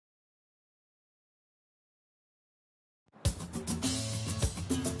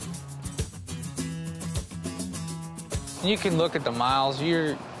You can look at the miles.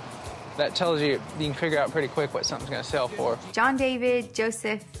 That tells you, you can figure out pretty quick what something's gonna sell for. John David,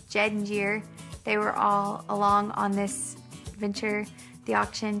 Joseph, Jed, and Jinger, they were all along on this venture, the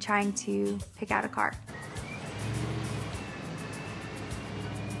auction, trying to pick out a car.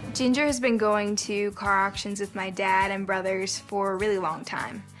 Jinger has been going to car auctions with my dad and brothers for a really long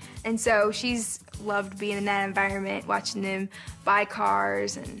time. And so she's loved being in that environment, watching them buy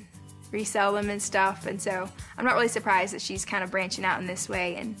cars and resell them and stuff. And so I'm not really surprised that she's kind of branching out in this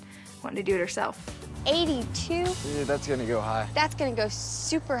way and wanting to do it herself. 82? Yeah, that's gonna go high. That's gonna go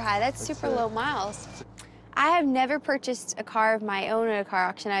super high. That's super low miles. I have never purchased a car of my own at a car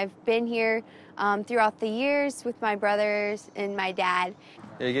auction. I've been here throughout the years with my brothers and my dad.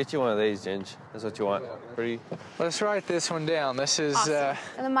 Yeah, get you one of these, Ginge. That's what you want. Pretty. Let's write this one down. This is Awesome.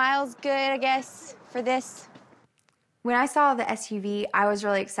 And the miles good, I guess, for this. When I saw the SUV, I was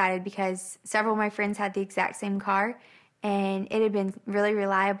really excited because several of my friends had the exact same car, and it had been really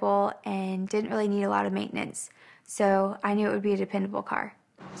reliable and didn't really need a lot of maintenance. So I knew it would be a dependable car.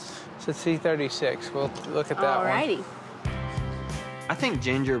 it's a C36. We'll look at that Alrighty. I think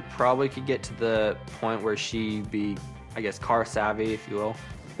Jinger probably could get to the point where she'd be, I guess, car savvy, if you will.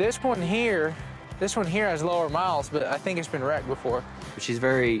 one. This one here has lower miles, but I think it's been wrecked before. She's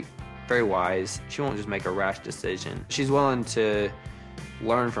very, very wise. She won't just make a rash decision. She's willing to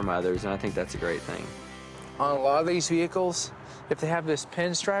learn from others, and I think that's a great thing. On a lot of these vehicles, if they have this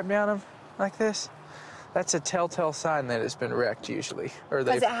pinstripe down them like this, that's a telltale sign that it's been wrecked usually. Or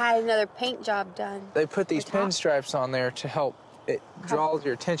Because it had another paint job done. they put these pinstripes on there to help. It draws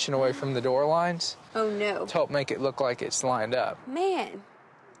your attention away from the door lines Oh no. to help make it look like it's lined up. Man,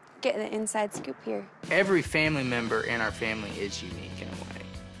 getting the inside scoop here. Every family member in our family is unique in a way.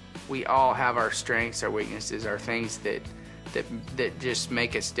 We all have our strengths, our weaknesses, our things that just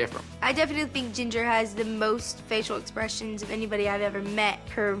make us different. I definitely think Jinger has the most facial expressions of anybody I've ever met.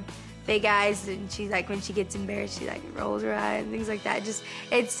 Her big eyes, and she's like, when she gets embarrassed, she like rolls her eyes and things like that. Just,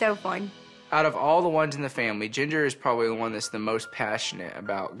 it's so fun. Out of all the ones in the family, Jinger is probably the one that's the most passionate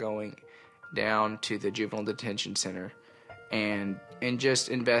about going down to the juvenile detention center and just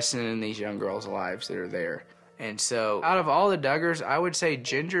investing in these young girls' lives that are there. And so out of all the Duggars, I would say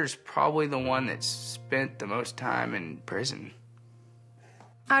Ginger's probably the one that's spent the most time in prison.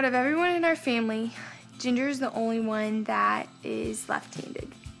 Out of everyone in our family, Jinger is the only one that is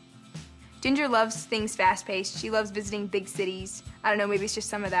left-handed. Jinger loves things fast-paced. She loves visiting big cities. I don't know, maybe it's just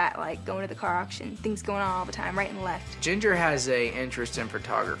some of that, like going to the car auction, things going on all the time, right and left. Jinger has a interest in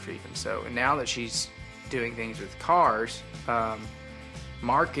photography, and so now that she's doing things with cars,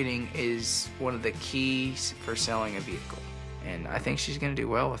 marketing is one of the keys for selling a vehicle. And I think she's gonna do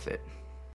well with it.